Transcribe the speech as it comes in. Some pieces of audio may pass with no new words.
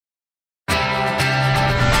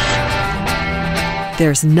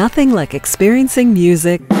There's nothing like experiencing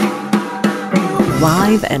music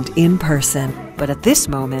live and in person. But at this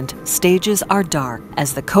moment, stages are dark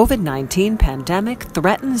as the COVID-19 pandemic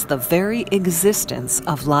threatens the very existence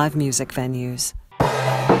of live music venues.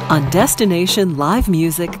 On Destination Live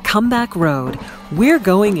Music Comeback Road, we're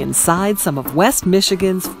going inside some of West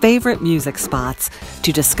Michigan's favorite music spots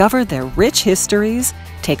to discover their rich histories,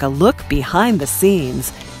 take a look behind the scenes,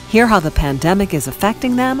 hear how the pandemic is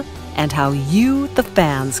affecting them, and how you, the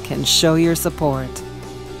fans, can show your support.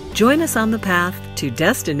 Join us on the path to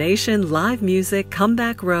Destination Live Music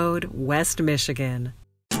Comeback Road, West Michigan.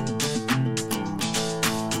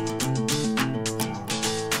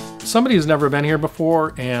 Somebody who's never been here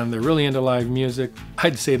before and they're really into live music,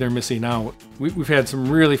 I'd say they're missing out. We've had some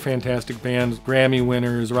really fantastic bands, Grammy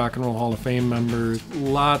winners, Rock and Roll Hall of Fame members,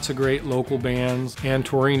 lots of great local bands and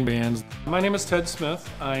touring bands. My name is Ted Smith.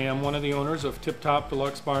 I am one of the owners of Tip Top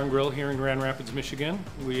Deluxe Bar and Grill here in Grand Rapids, Michigan.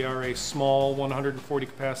 We are a small 140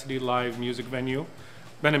 capacity live music venue.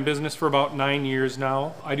 Been in business for about 9 years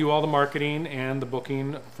now. I do all the marketing and the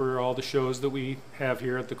booking for all the shows that we have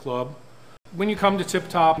here at the club. When you come to Tip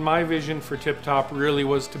Top, my vision for Tip Top really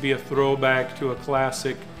was to be a throwback to a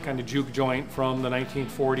classic kind of juke joint from the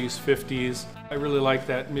 1940s, 50s. I really like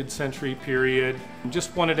that mid-century period.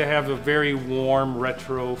 Just wanted to have a very warm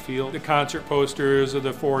retro feel. The concert posters of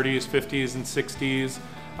the 40s, 50s, and 60s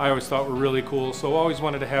I always thought were really cool, so I always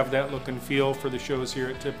wanted to have that look and feel for the shows here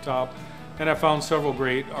at Tip Top. And I found several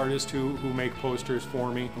great artists who make posters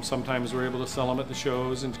for me. Sometimes we're able to sell them at the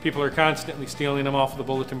shows, and people are constantly stealing them off of the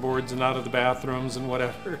bulletin boards and out of the bathrooms and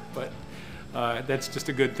whatever. But that's just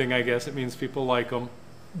a good thing, I guess. It means people like them.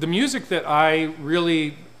 The music that I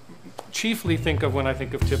really chiefly think of when I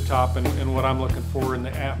think of Tip Top and what I'm looking for in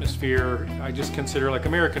the atmosphere, I just consider like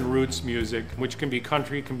American roots music, which can be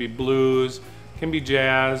country, can be blues, can be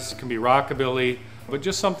jazz, can be rockabilly, but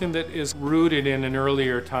just something that is rooted in an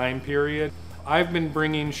earlier time period. I've been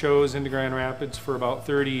bringing shows into Grand Rapids for about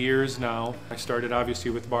 30 years now. I started obviously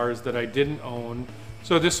with bars that I didn't own.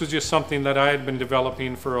 So this was just something that I had been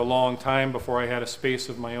developing for a long time before I had a space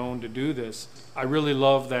of my own to do this. I really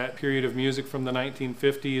love that period of music from the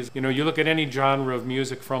 1950s. You know, you look at any genre of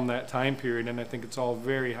music from that time period and I think it's all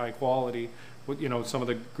very high quality. You know, some of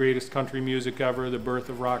the greatest country music ever, the birth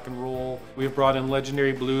of rock and roll. We've brought in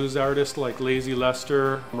legendary blues artists like Lazy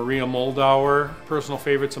Lester, Maria Moldauer, personal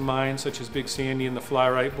favorites of mine such as Big Sandy and the Fly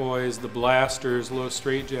Right Boys, the Blasters, Los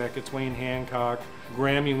Straitjackets, Wayne Hancock,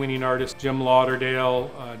 Grammy-winning artist Jim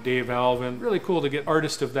Lauderdale, Dave Alvin. Really cool to get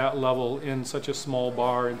artists of that level in such a small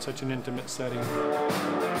bar, in such an intimate setting.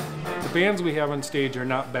 The bands we have on stage are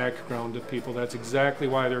not background to people. That's exactly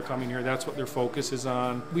why they're coming here. That's what their focus is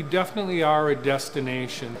on. We definitely are a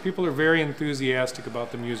destination. People are very enthusiastic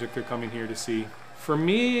about the music they're coming here to see. For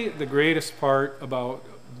me, the greatest part about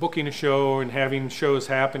booking a show and having shows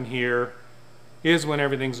happen here is when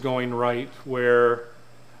everything's going right, where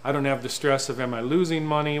I don't have the stress of am I losing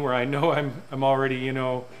money, where I know I'm already, you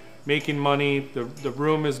know, making money, the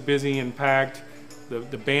room is busy and packed,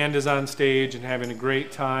 the band is on stage and having a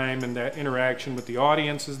great time, and that interaction with the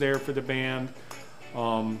audience is there for the band.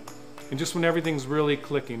 And just when everything's really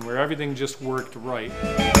clicking, where everything just worked right.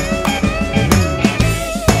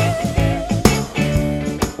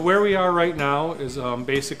 Where we are right now is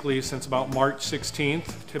basically since about March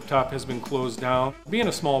 16th, Tip Top has been closed down. Being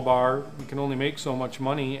a small bar, we can only make so much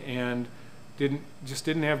money and just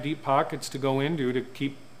didn't have deep pockets to go into to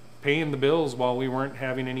keep paying the bills while we weren't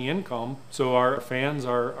having any income. So our fans,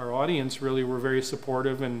 our audience really were very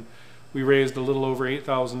supportive, and we raised a little over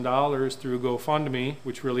 $8,000 through GoFundMe,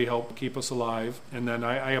 which really helped keep us alive. And then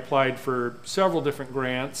I applied for several different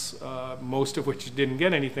grants, most of which didn't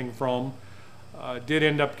get anything from. Did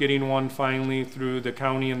end up getting one finally through the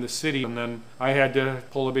county and the city, and then I had to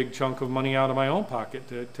pull a big chunk of money out of my own pocket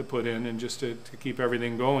to put in and just to keep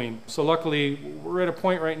everything going. So luckily we're at a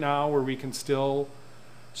point right now where we can still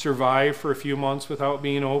survive for a few months without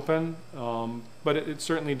being open, but it's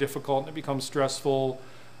certainly difficult and it becomes stressful,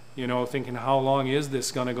 you know, thinking how long is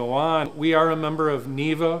this going to go on. We are a member of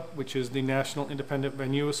NIVA, which is the National Independent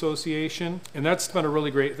Venue Association, and that's been a really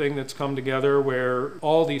great thing that's come together where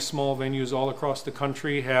all these small venues all across the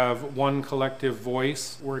country have one collective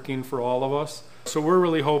voice working for all of us. So we're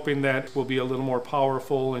really hoping that we'll be a little more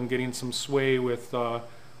powerful and getting some sway with the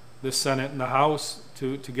Senate and the House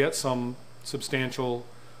to get some substantial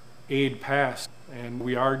aid passed. And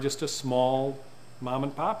we are just a small mom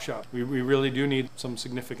and pop shop. We really do need some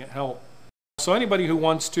significant help. So anybody who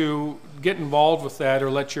wants to get involved with that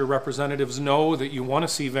or let your representatives know that you want to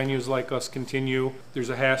see venues like us continue,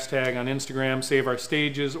 there's a hashtag on Instagram, Save Our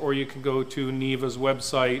Stages, or you can go to NEVA's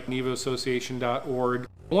website, nevaassociation.org.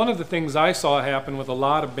 One of the things I saw happen with a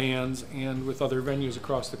lot of bands and with other venues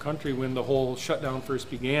across the country when the whole shutdown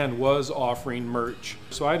first began was offering merch.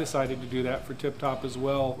 So I decided to do that for Tip Top as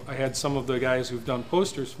well. I had some of the guys who've done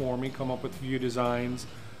posters for me come up with a few designs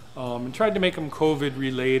and tried to make them COVID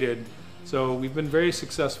related. So we've been very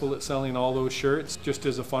successful at selling all those shirts just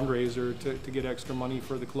as a fundraiser to get extra money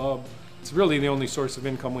for the club. It's really the only source of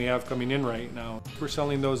income we have coming in right now. We're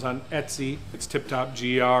selling those on Etsy. It's Tip Top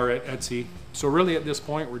GR at Etsy. So really at this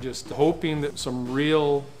point we're just hoping that some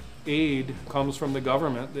real aid comes from the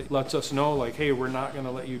government that lets us know, like, hey, we're not going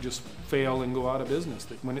to let you just fail and go out of business.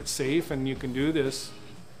 That when it's safe and you can do this,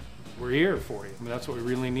 we're here for you. I mean, that's what we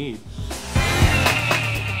really need.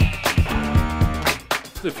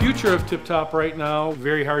 The future of Tip Top right now,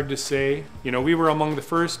 very hard to say. You know, we were among the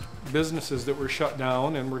first businesses that were shut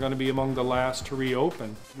down, and we're going to be among the last to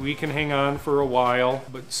reopen. We can hang on for a while,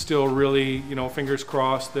 but still really, you know, fingers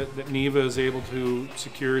crossed that NEVA is able to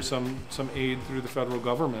secure some aid through the federal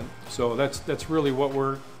government. So that's really what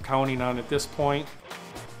we're counting on at this point.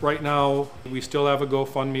 Right now, we still have a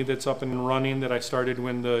GoFundMe that's up and running that I started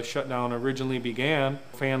when the shutdown originally began.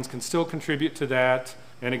 Fans can still contribute to that.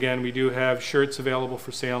 And again, we do have shirts available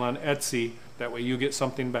for sale on Etsy. That way you get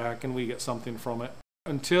something back and we get something from it.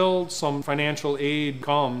 Until some financial aid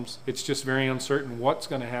comes, it's just very uncertain what's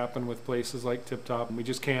going to happen with places like Tip Top. We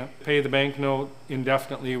just can't pay the banknote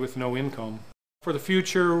indefinitely with no income. For the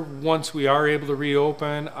future, once we are able to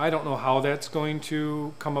reopen, I don't know how that's going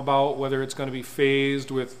to come about, whether it's going to be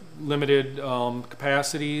phased with limited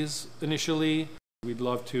capacities initially. We'd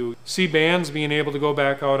love to see bands being able to go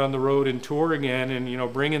back out on the road and tour again and, you know,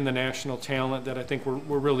 bring in the national talent that I think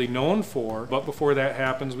we're really known for. But before that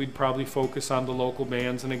happens, we'd probably focus on the local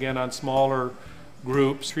bands and again on smaller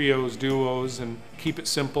groups, trios, duos, and keep it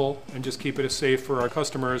simple and just keep it as safe for our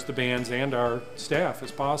customers, the bands, and our staff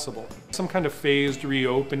as possible. Some kind of phased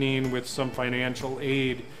reopening with some financial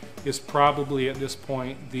aid is probably at this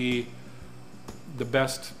point the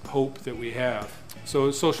best hope that we have.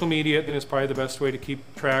 So social media is probably the best way to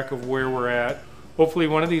keep track of where we're at. Hopefully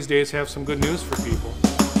one of these days have some good news for people.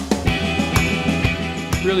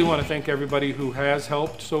 Really want to thank everybody who has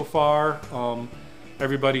helped so far,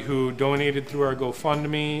 everybody who donated through our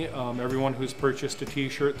GoFundMe, everyone who's purchased a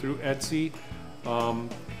t-shirt through Etsy.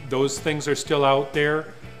 Those things are still out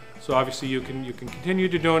there. So obviously you can continue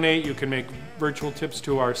to donate. You can make virtual tips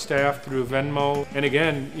to our staff through Venmo. And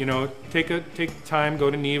again, you know, take time,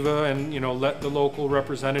 go to NEVA, and, you know, let the local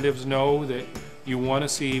representatives know that you want to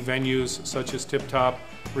see venues such as Tip Top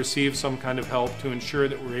receive some kind of help to ensure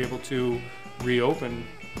that we're able to reopen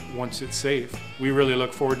once it's safe. We really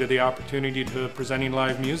look forward to the opportunity to presenting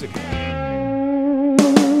live music.